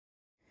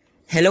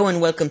Hello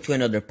and welcome to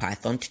another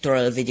Python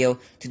tutorial video.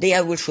 Today I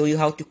will show you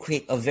how to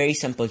create a very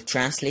simple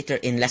translator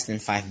in less than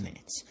 5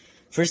 minutes.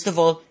 First of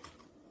all,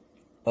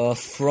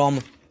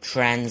 from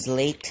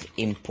translate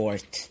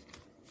import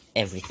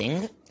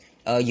everything.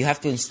 You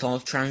have to install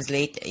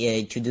translate.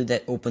 To do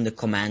that, open the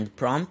command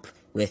prompt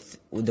with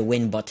the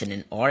win button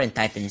and R and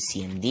type in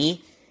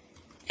cmd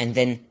and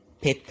then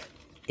pip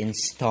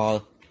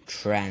install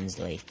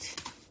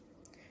translate.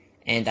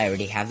 And I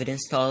already have it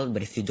installed,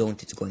 but if you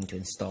don't, it's going to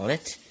install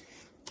it.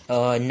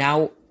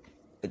 Now,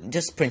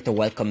 just print a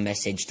welcome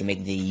message to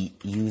make the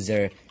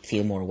user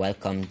feel more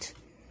welcomed.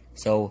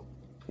 So,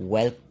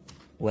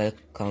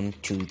 welcome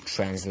to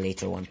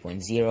Translator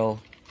 1.0.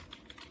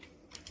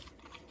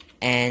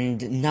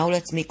 And now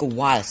let's make a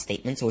while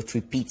statement, so it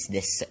repeats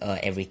this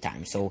every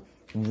time. So,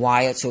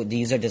 while, so the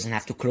user doesn't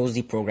have to close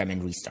the program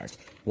and restart.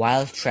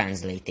 While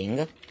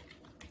translating,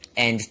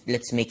 and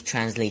let's make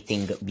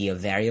translating be a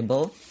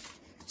variable.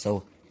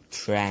 So,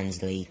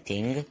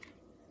 translating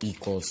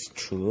equals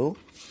true,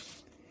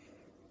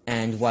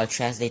 and while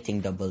translating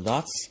double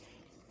dots,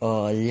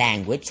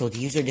 language, so the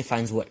user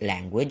defines what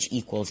language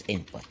equals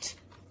input.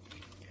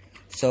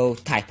 So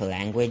type a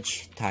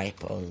language,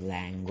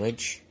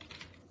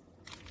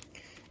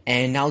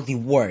 and now the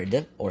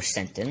word or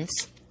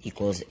sentence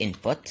equals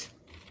input.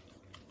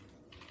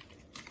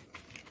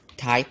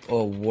 Type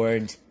a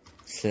word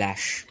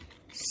slash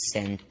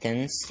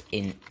sentence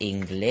in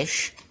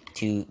English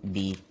to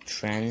be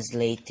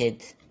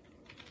translated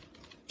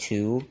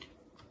to,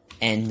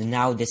 and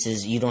now this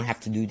is, you don't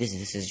have to do this,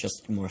 this is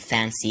just more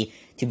fancy,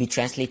 to be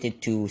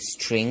translated to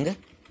string.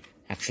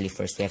 Actually,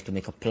 first we have to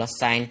make a plus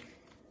sign,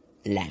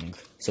 lang.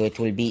 So it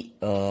will be,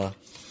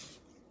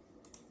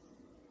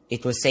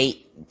 it will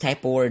say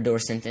type a word or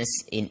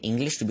sentence in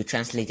English to be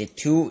translated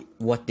to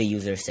what the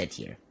user said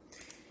here.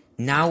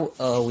 Now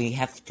we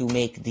have to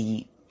make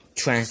the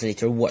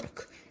translator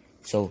work.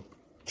 So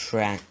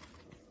translator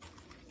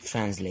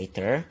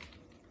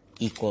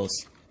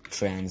equals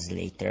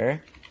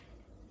translator,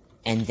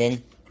 and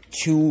then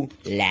to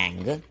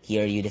lang.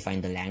 Here you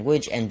define the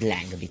language, and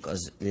lang,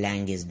 because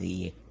lang is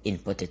the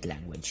inputted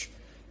language.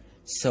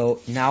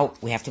 So now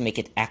we have to make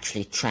it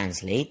actually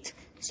translate.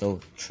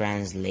 So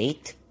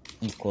translate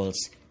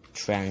equals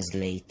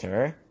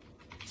translator.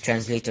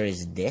 Translator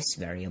is this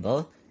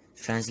variable.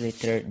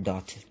 Translator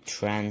dot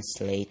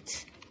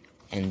translate,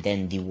 and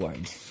then the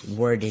word.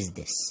 Word is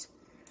this.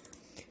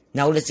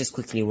 Now let's just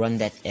quickly run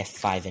that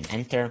F5 and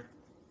enter.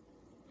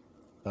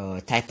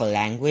 Type a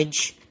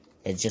language.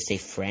 Let's just say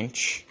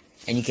French.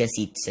 And you can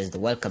see it says the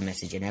welcome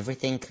message and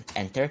everything.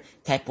 Enter.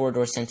 Type word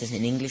or sentence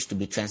in English to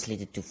be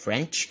translated to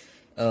French.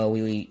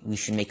 We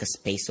should make a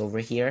space over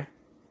here.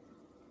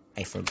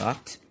 I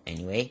forgot.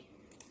 Anyway,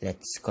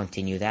 let's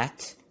continue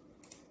that.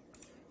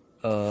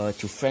 To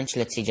French,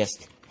 let's say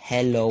just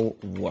hello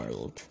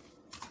world.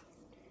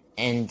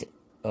 And,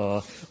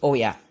 oh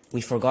yeah,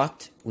 we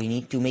forgot. We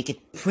need to make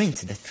it print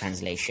the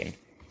translation.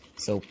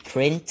 So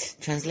print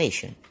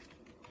translation.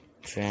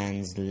 We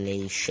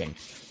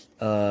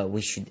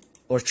should,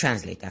 or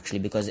translate actually,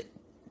 because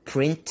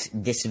print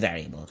this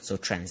variable. So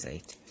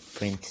translate,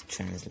 print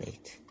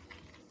translate.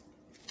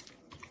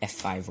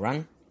 F5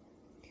 run.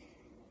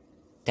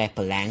 Type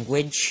a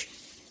language,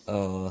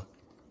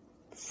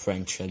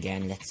 French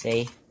again, let's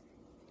say.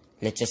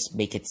 Let's just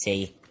make it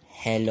say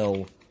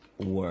hello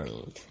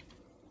world,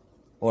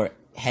 or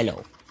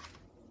hello.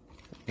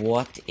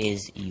 What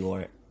is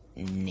your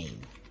name?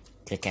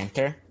 Click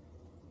enter.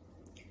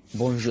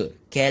 Bonjour,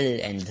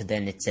 quel, and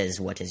then it says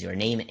what is your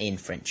name in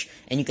French,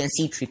 and you can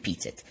see it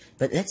repeats it.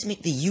 But let's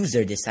make the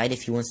user decide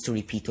if he wants to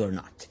repeat or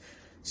not.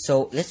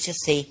 So let's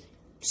just say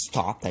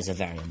stop as a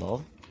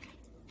variable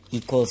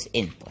equals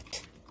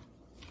input.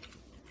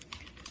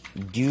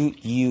 Do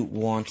you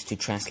want to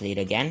translate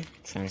again?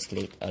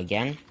 Translate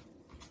again.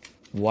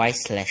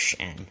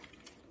 Y/n.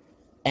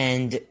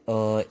 And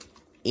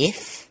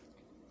if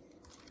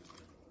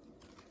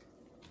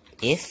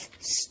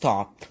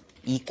stop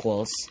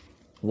equals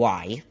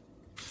y.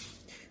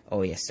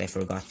 Oh yes, I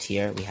forgot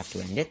here, we have to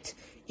end it.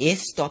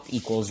 If stop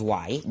equals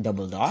y,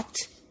 double dot,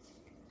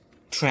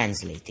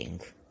 translating,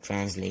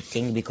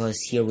 because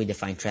here we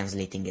define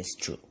translating as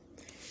true.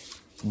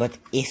 But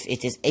if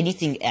it is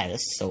anything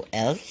else, so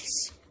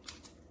else,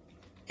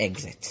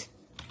 exit.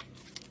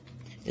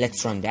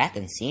 Let's run that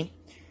and see.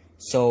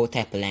 So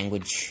type a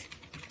language,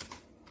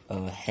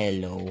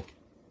 hello,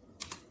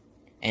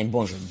 and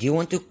bonjour. Do you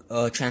want to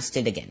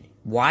translate again?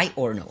 Y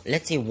or no?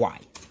 Let's say Y.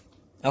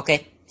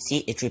 Okay.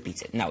 See, it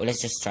repeats it. Now,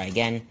 let's just try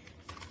again.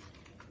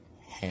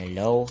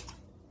 Hello.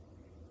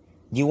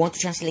 Do you want to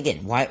translate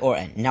again? Y or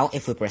N? Now,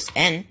 if we press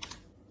N,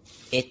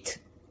 it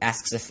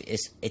asks us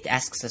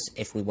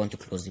if we want to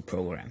close the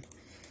program.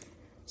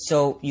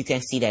 So, you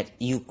can see that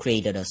you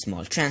created a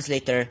small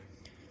translator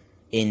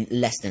in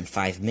less than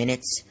 5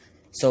 minutes.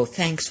 So,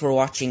 thanks for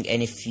watching,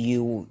 and if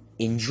you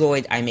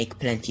enjoyed, I make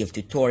plenty of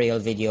tutorial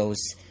videos.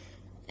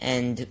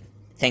 And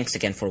thanks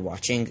again for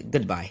watching.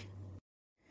 Goodbye.